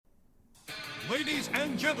Ladies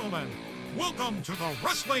and gentlemen, welcome to the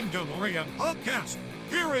Wrestling DeLorean podcast.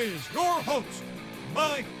 Here is your host,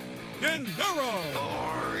 Mike De Niro.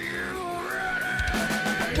 Are you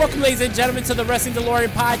ready? Welcome, ladies and gentlemen, to the Wrestling DeLorean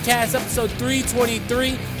podcast, episode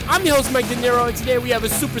 323. I'm your host, Mike De Niro, and today we have a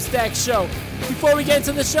super stacked show. Before we get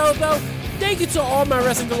into the show, though, thank you to all my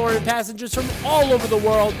Wrestling DeLorean passengers from all over the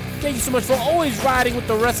world. Thank you so much for always riding with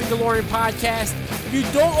the Wrestling DeLorean podcast. If you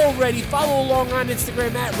don't already, follow along on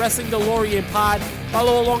Instagram at Wrestling DeLorean Pod.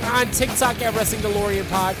 Follow along on TikTok at Wrestling DeLorean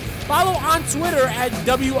Pod. Follow on Twitter at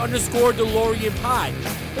W_DeLorean Pod.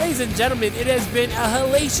 Ladies and gentlemen, it has been a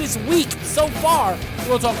hellacious week so far.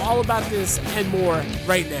 We'll talk all about this and more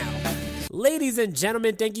right now. Ladies and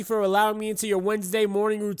gentlemen, thank you for allowing me into your Wednesday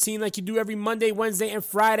morning routine like you do every Monday, Wednesday, and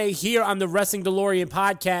Friday here on the Wrestling DeLorean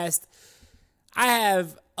podcast. I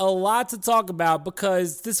have a lot to talk about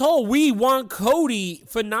because this whole We Want Cody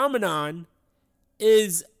phenomenon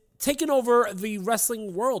is taking over the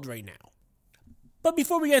wrestling world right now. But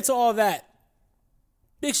before we get into all that,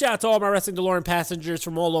 big shout out to all my Wrestling DeLorean passengers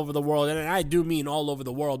from all over the world, and I do mean all over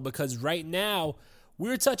the world because right now,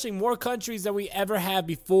 we're touching more countries than we ever have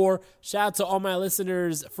before. Shout out to all my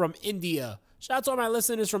listeners from India. Shout out to all my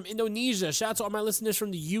listeners from Indonesia. Shout out to all my listeners from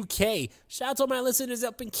the UK. Shout out to all my listeners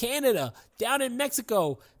up in Canada, down in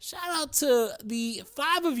Mexico. Shout out to the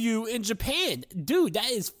 5 of you in Japan. Dude, that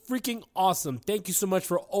is freaking awesome. Thank you so much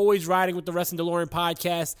for always riding with the Wrestling DeLorean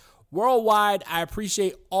podcast. Worldwide, I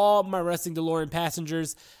appreciate all my Wrestling DeLorean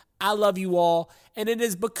passengers. I love you all. And it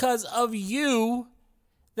is because of you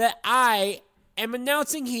that I am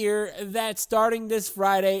announcing here that starting this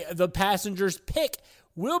Friday, the Passenger's Pick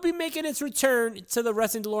will be making its return to the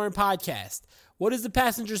Wrestling DeLorean podcast. What is the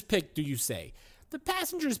Passenger's Pick, do you say? The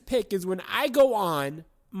Passenger's Pick is when I go on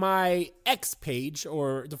my X page,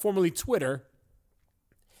 or the formerly Twitter,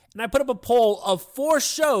 and I put up a poll of 4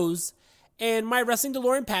 shows, and my Wrestling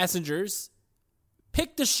DeLorean passengers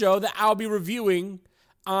pick the show that I'll be reviewing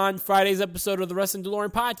on Friday's episode of the Wrestling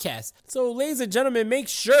DeLorean podcast. So, ladies and gentlemen, make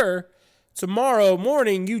sure tomorrow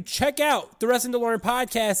morning you check out the Wrestling DeLorean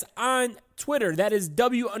podcast on Twitter. That is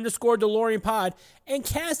W_DeLorean Pod. And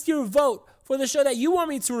cast your vote for the show that you want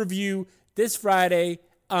me to review this Friday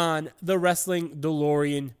on the Wrestling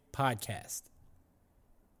DeLorean podcast.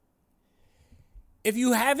 If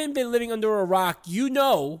you haven't been living under a rock, you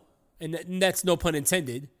know, and that's no pun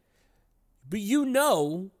intended, but you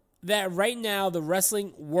know that right now the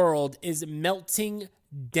wrestling world is melting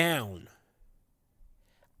down.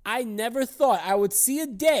 I never thought I would see a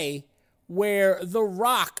day where The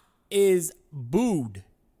Rock is booed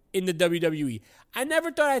in the WWE. I never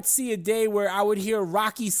thought I'd see a day where I would hear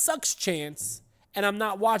Rocky sucks chants and I'm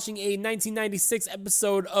not watching a 1996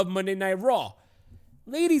 episode of Monday Night Raw.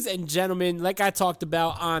 Ladies and gentlemen, like I talked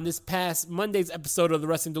about on this past Monday's episode of the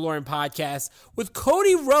Wrestling DeLorean podcast, with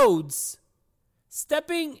Cody Rhodes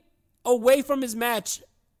stepping away from his match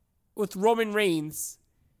with Roman Reigns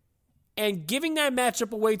and giving that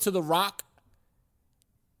matchup away to The Rock,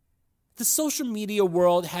 the social media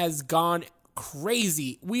world has gone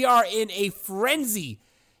crazy. We are in a frenzy.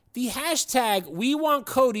 The hashtag We Want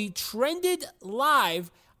Cody trended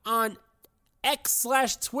live on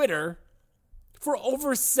X/Twitter for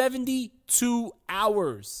over 72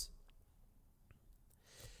 hours.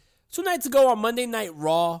 2 nights ago on Monday Night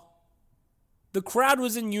Raw, the crowd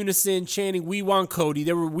was in unison chanting We Want Cody.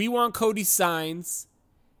 There were We Want Cody signs.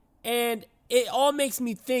 And it all makes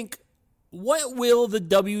me think, what will the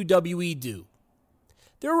WWE do?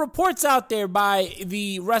 There are reports out there by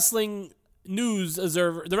the Wrestling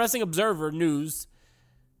Observer News.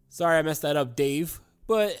 Sorry, I messed that up, Dave.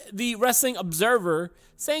 But the Wrestling Observer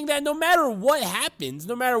saying that no matter what happens,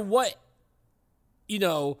 no matter what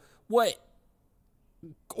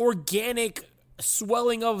organic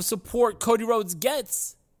swelling of support Cody Rhodes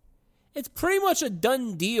gets, it's pretty much a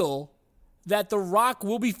done deal that The Rock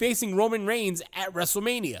will be facing Roman Reigns at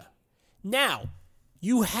WrestleMania. Now,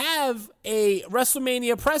 you have a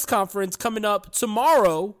WrestleMania press conference coming up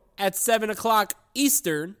tomorrow at 7 o'clock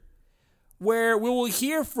Eastern, where we will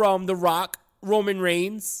hear from The Rock, Roman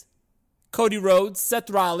Reigns, Cody Rhodes, Seth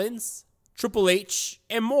Rollins, Triple H,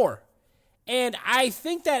 and more. And I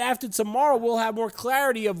think that after tomorrow, we'll have more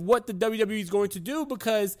clarity of what the WWE is going to do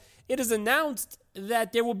because it is announced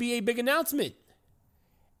that there will be a big announcement.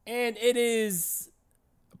 And it is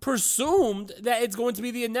presumed that it's going to be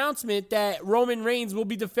the announcement that Roman Reigns will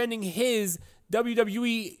be defending his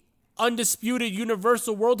WWE Undisputed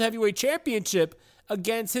Universal World Heavyweight Championship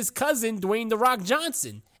against his cousin, Dwayne The Rock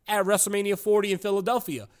Johnson, at WrestleMania 40 in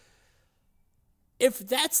Philadelphia. If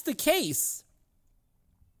that's the case,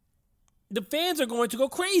 the fans are going to go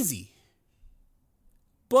crazy.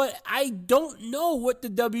 but I don't know what the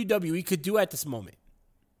WWE could do at this moment.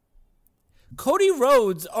 Cody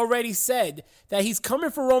Rhodes already said that he's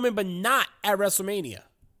coming for Roman, but not at WrestleMania.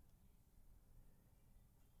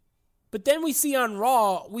 But then we see on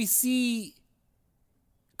Raw, we see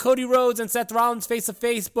Cody Rhodes and Seth Rollins face to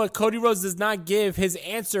face, but Cody Rhodes does not give his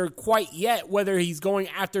answer quite yet whether he's going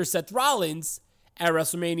after Seth Rollins at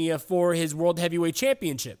WrestleMania for his World Heavyweight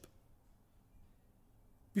Championship.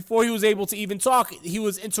 Before he was able to even talk, he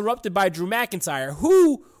was interrupted by Drew McIntyre,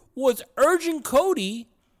 who was urging Cody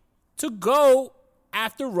to go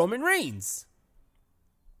after Roman Reigns,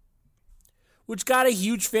 which got a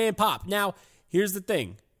huge fan pop. Now, here's the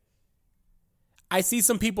thing. I see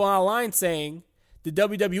some people online saying the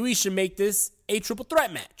WWE should make this a triple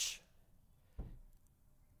threat match.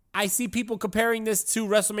 I see people comparing this to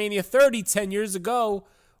WrestleMania 30 10 years ago,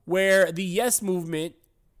 where the Yes Movement,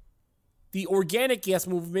 the organic Yes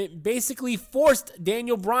Movement, basically forced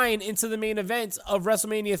Daniel Bryan into the main event of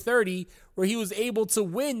WrestleMania 30, where he was able to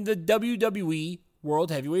win the WWE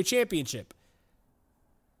World Heavyweight Championship.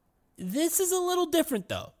 This is a little different,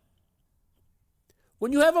 though.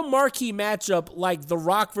 When you have a marquee matchup like The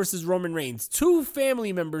Rock versus Roman Reigns, two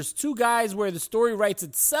family members, two guys where the story writes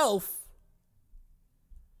itself,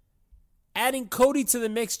 adding Cody to the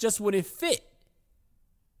mix just wouldn't fit.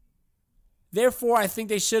 Therefore, I think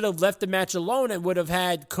they should have left the match alone and would have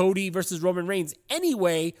had Cody versus Roman Reigns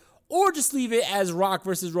anyway, or just leave it as Rock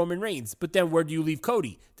versus Roman Reigns. But then where do you leave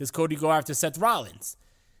Cody? Does Cody go after Seth Rollins?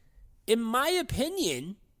 In my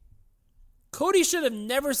opinion, Cody should have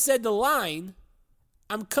never said the line,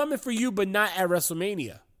 "I'm coming for you, but not at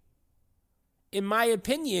WrestleMania." In my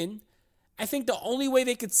opinion, I think the only way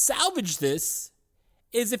they could salvage this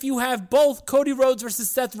is if you have both Cody Rhodes versus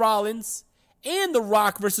Seth Rollins and The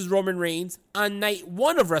Rock versus Roman Reigns on night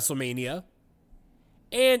 1 of WrestleMania,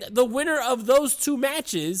 and the winner of those two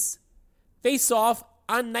matches face off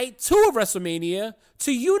on night 2 of WrestleMania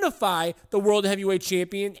to unify the World Heavyweight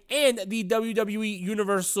Champion and the WWE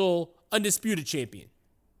Universal Undisputed Champion.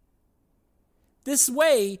 This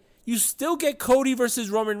way, you still get Cody versus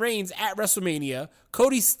Roman Reigns at WrestleMania.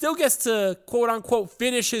 Cody still gets to, quote-unquote,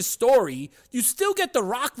 finish his story. You still get The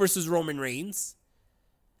Rock versus Roman Reigns.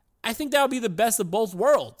 I think that would be the best of both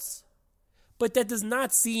worlds. But that does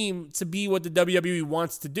not seem to be what the WWE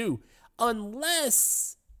wants to do,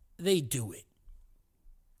 unless they do it.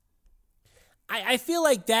 I feel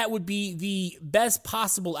like that would be the best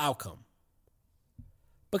possible outcome,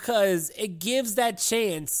 because it gives that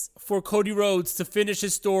chance for Cody Rhodes to finish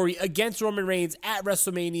his story against Roman Reigns at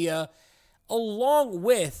WrestleMania, along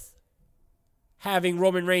with having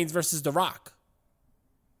Roman Reigns versus The Rock.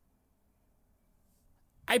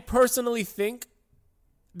 I personally think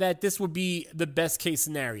that this would be the best case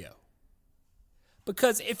scenario.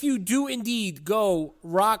 Because if you do indeed go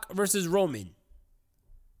Rock versus Roman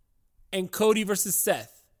and Cody versus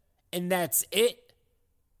Seth, and that's it,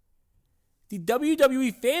 the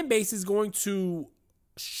WWE fan base is going to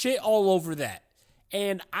shit all over that.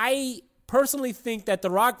 And I personally think that The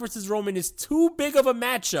Rock versus Roman is too big of a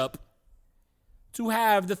matchup to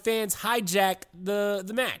have the fans hijack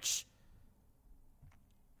the match.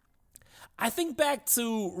 I think back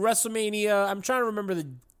to WrestleMania, I'm trying to remember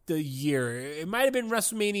the year. It might have been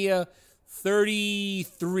WrestleMania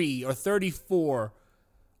 33 or 34.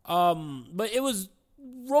 But it was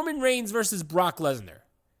Roman Reigns versus Brock Lesnar.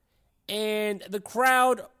 And the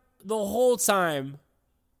crowd, the whole time,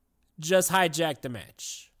 just hijacked the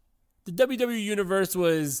match. The WWE Universe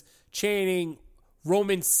was chanting,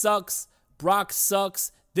 "Roman sucks, Brock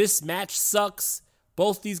sucks, this match sucks,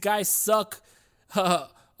 both these guys suck,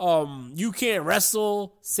 you can't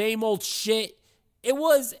wrestle, same old shit." It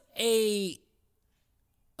was a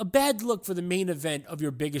bad look for the main event of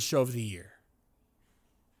your biggest show of the year.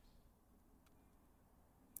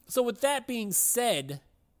 So with that being said,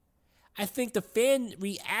 I think the fan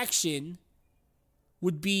reaction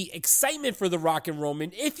would be excitement for The Rock and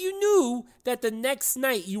Roman if you knew that the next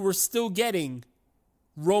night you were still getting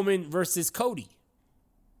Roman versus Cody.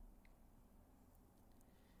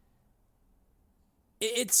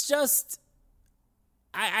 It's just,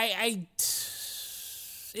 it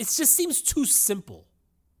just seems too simple.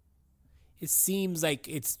 It seems like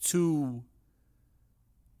it's too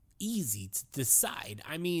easy to decide.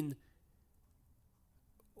 I mean,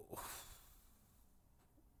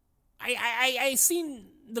 I seen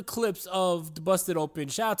the clips of the Busted Open.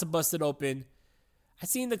 Shout out to Busted Open. I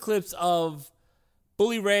seen the clips of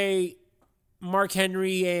Bully Ray, Mark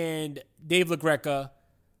Henry, and Dave LaGreca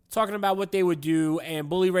talking about what they would do, and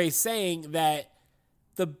Bully Ray saying that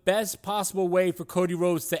the best possible way for Cody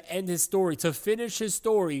Rhodes to end his story, to finish his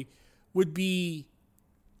story, would be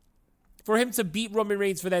for him to beat Roman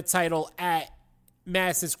Reigns for that title at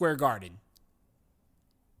Madison Square Garden.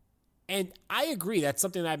 And I agree. That's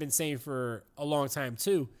something that I've been saying for a long time,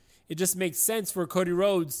 too. It just makes sense for Cody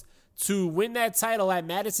Rhodes to win that title at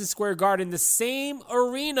Madison Square Garden, the same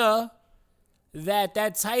arena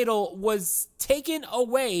that title was taken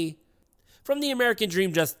away from the American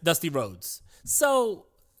Dream, just Dusty Rhodes. So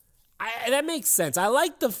that makes sense. I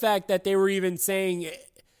like the fact that they were even saying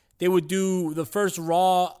they would do the first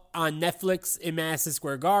Raw on Netflix in Madison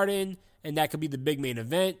Square Garden, and that could be the big main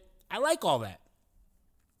event. I like all that.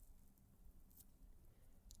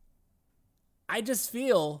 I just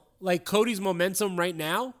feel like Cody's momentum right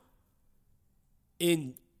now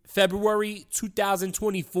in February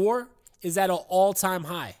 2024 is at an all-time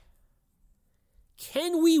high.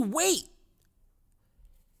 Can we wait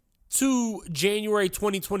to January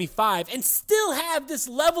 2025 and still have this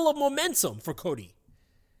level of momentum for Cody?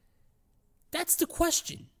 That's the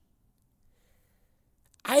question.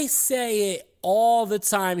 I say it all the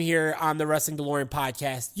time here on the Wrestling DeLorean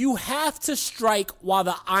podcast. You have to strike while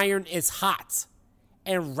the iron is hot.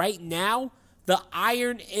 And right now, the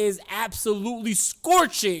iron is absolutely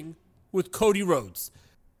scorching with Cody Rhodes.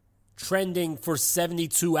 Trending for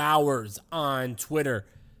 72 hours on Twitter.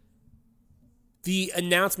 The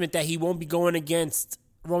announcement that he won't be going against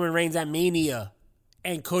Roman Reigns at Mania,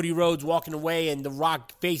 and Cody Rhodes walking away and The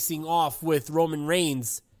Rock facing off with Roman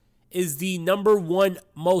Reigns, is the number one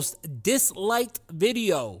most disliked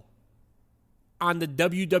video on the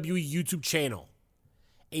WWE YouTube channel.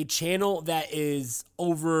 A channel that is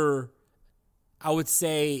over, I would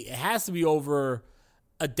say, it has to be over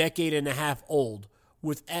a decade and a half old,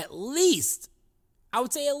 with at least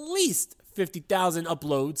 50,000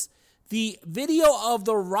 uploads. The video of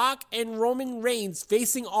The Rock and Roman Reigns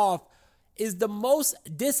facing off is the most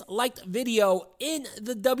disliked video in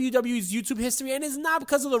the WWE's YouTube history, and it's not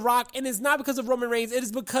because of The Rock, and it's not because of Roman Reigns. It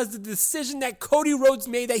is because of the decision that Cody Rhodes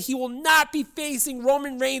made that he will not be facing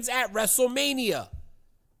Roman Reigns at WrestleMania.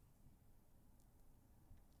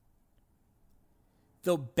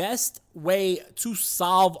 The best way to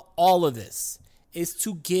solve all of this is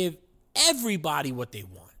to give everybody what they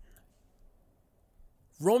want.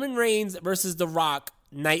 Roman Reigns versus The Rock,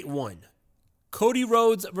 night 1. Cody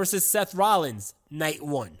Rhodes versus Seth Rollins, night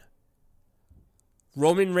 1.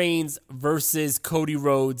 Roman Reigns versus Cody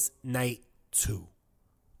Rhodes, night 2.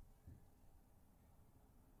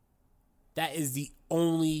 That is the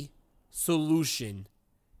only solution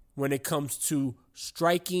when it comes to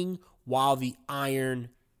striking while the iron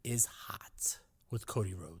is hot with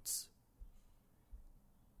Cody Rhodes.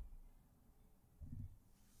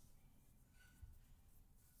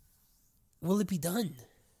 Will it be done?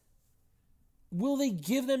 Will they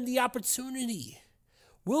give them the opportunity?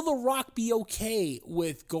 Will The Rock be okay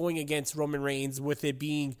with going against Roman Reigns, with it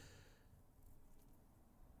being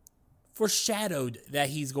foreshadowed that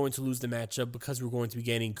he's going to lose the matchup because we're going to be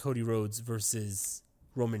getting Cody Rhodes versus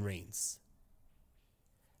Roman Reigns?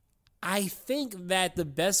 I think that the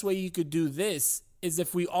best way you could do this is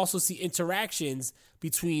if we also see interactions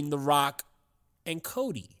between The Rock and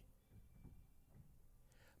Cody.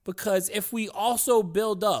 Because if we also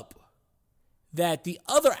build up that the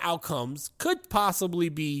other outcomes could possibly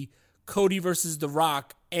be Cody versus The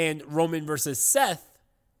Rock and Roman versus Seth,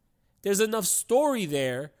 there's enough story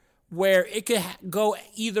there where it could go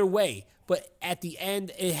either way. But at the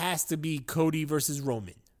end, it has to be Cody versus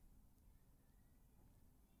Roman.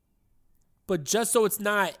 But just so it's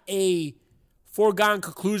not a foregone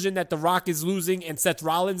conclusion that The Rock is losing and Seth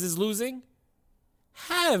Rollins is losing,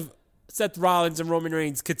 have Seth Rollins and Roman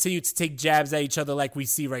Reigns continue to take jabs at each other like we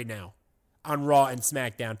see right now on Raw and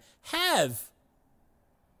SmackDown. Have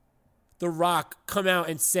The Rock come out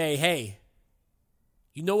and say, hey,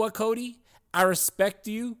 you know what, Cody? I respect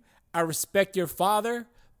you. I respect your father.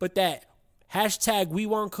 But that hashtag We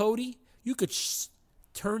Want Cody, you could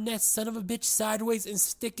turn that son of a bitch sideways and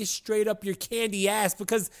stick it straight up your candy ass,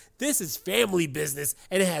 because this is family business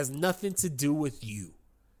and it has nothing to do with you.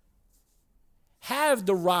 Have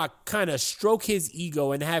The Rock kind of stroke his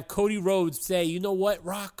ego and have Cody Rhodes say, you know what,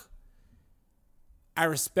 Rock? I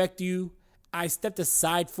respect you. I stepped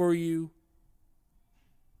aside for you.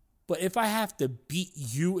 But if I have to beat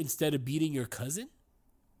you instead of beating your cousin,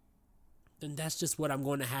 then that's just what I'm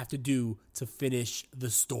going to have to do to finish the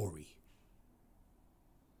story.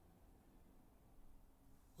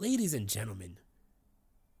 Ladies and gentlemen,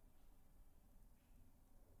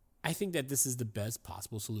 I think that this is the best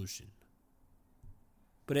possible solution.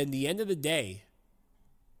 But at the end of the day,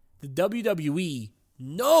 the WWE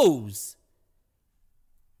knows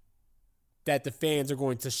that the fans are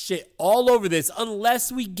going to shit all over this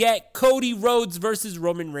unless we get Cody Rhodes versus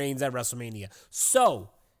Roman Reigns at WrestleMania. So,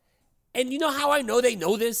 and you know how I know they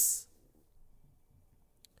know this?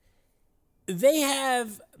 They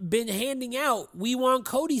have been handing out We Want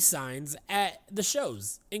Cody signs at the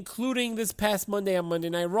shows, including this past Monday on Monday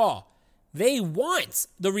Night Raw. They want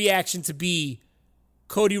the reaction to be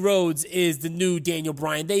Cody Rhodes is the new Daniel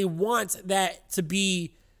Bryan. They want that to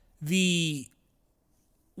be the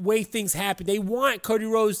way things happen. They want Cody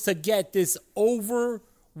Rhodes to get this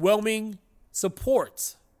overwhelming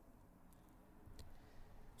support.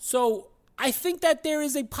 So I think that there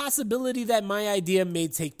is a possibility that my idea may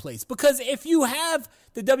take place. Because if you have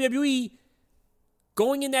the WWE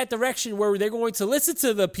going in that direction where they're going to listen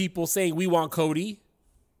to the people saying, we want Cody,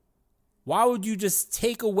 why would you just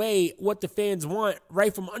take away what the fans want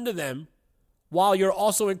right from under them while you're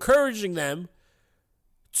also encouraging them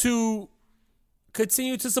to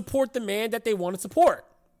continue to support the man that they want to support?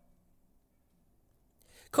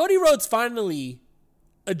 Cody Rhodes finally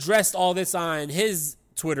addressed all this on his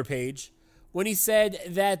Twitter page when he said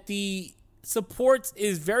that the support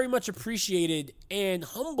is very much appreciated and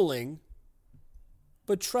humbling,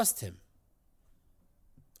 but trust him.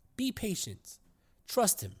 Be patient.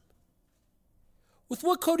 Trust him. With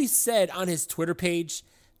what Cody said on his Twitter page,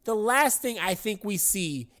 the last thing I think we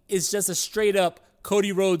see is just a straight up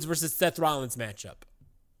Cody Rhodes versus Seth Rollins matchup.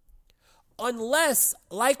 Unless,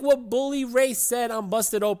 like what Bully Ray said on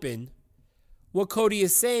Busted Open, what Cody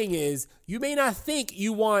is saying is, you may not think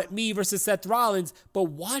you want me versus Seth Rollins, but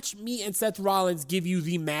watch me and Seth Rollins give you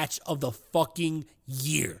the match of the fucking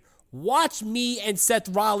year. Watch me and Seth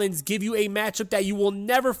Rollins give you a matchup that you will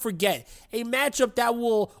never forget. A matchup that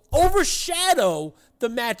will overshadow the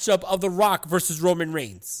matchup of The Rock versus Roman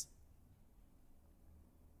Reigns.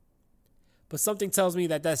 But something tells me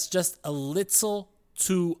that that's just a little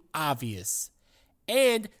too obvious.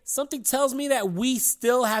 And something tells me that we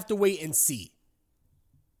still have to wait and see.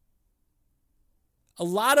 A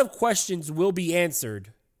lot of questions will be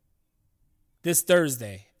answered this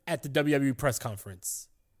Thursday at the WWE press conference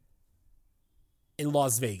in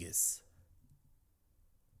Las Vegas.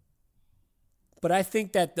 But I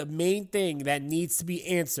think that the main thing that needs to be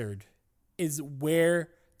answered is, where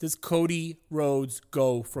does Cody Rhodes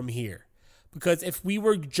go from here? Because if we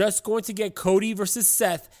were just going to get Cody versus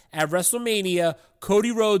Seth at WrestleMania,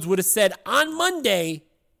 Cody Rhodes would have said on Monday,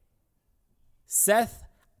 Seth,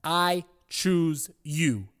 I choose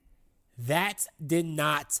you. That did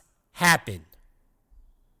not happen.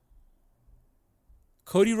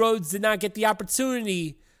 Cody Rhodes did not get the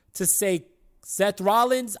opportunity to say, Seth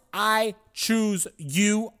Rollins, I choose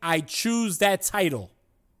you. I choose that title.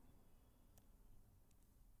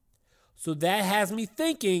 So that has me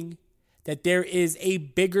thinking that there is a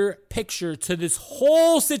bigger picture to this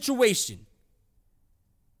whole situation.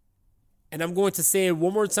 And I'm going to say it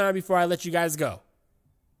one more time before I let you guys go.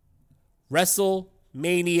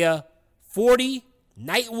 WrestleMania 40,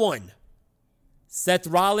 Night 1. Seth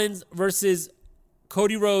Rollins versus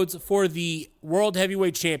Cody Rhodes for the World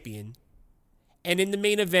Heavyweight Champion. And in the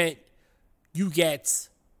main event, you get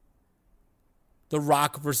The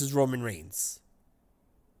Rock versus Roman Reigns.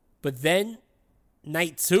 But then,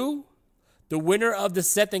 Night 2, the winner of the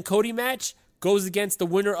Seth and Cody match goes against the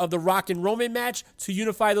winner of the Rock and Roman match to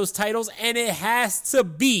unify those titles. And it has to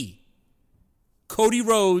be Cody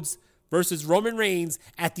Rhodes versus Roman Reigns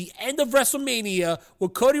at the end of WrestleMania,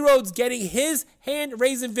 with Cody Rhodes getting his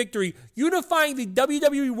hand-raising victory, unifying the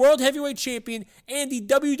WWE World Heavyweight Champion and the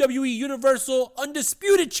WWE Universal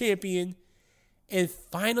Undisputed Champion, and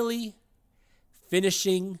finally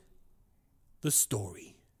finishing the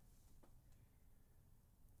story.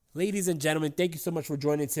 Ladies and gentlemen, thank you so much for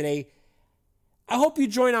joining today. I hope you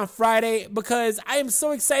join on Friday, because I am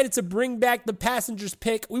so excited to bring back the Passengers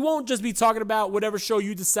Pick. We won't just be talking about whatever show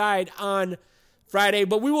you decide on Friday,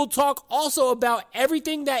 but we will talk also about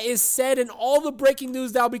everything that is said and all the breaking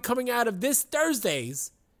news that will be coming out of this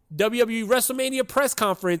Thursday's WWE WrestleMania press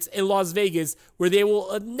conference in Las Vegas, where they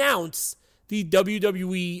will announce the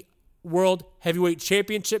WWE World Heavyweight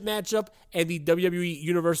Championship matchup and the WWE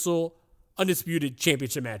Universal Undisputed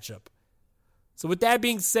Championship matchup. So with that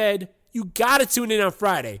being said, you got to tune in on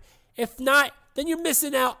Friday. If not, then you're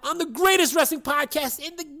missing out on the greatest wrestling podcast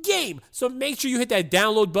in the game. So make sure you hit that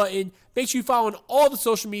download button. Make sure you follow on all the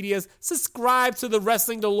social medias. Subscribe to the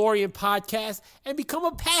Wrestling DeLorean podcast and become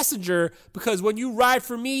a passenger, because when you ride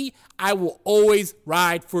for me, I will always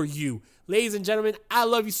ride for you. Ladies and gentlemen, I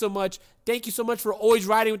love you so much. Thank you so much for always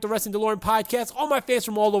riding with the Wrestling DeLorean podcast. All my fans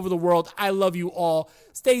from all over the world, I love you all.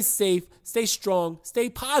 Stay safe, stay strong, stay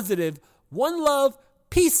positive. One love.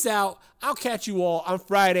 Peace out. I'll catch you all on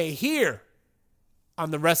Friday here on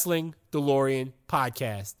the Wrestling DeLorean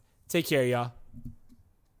podcast. Take care, y'all.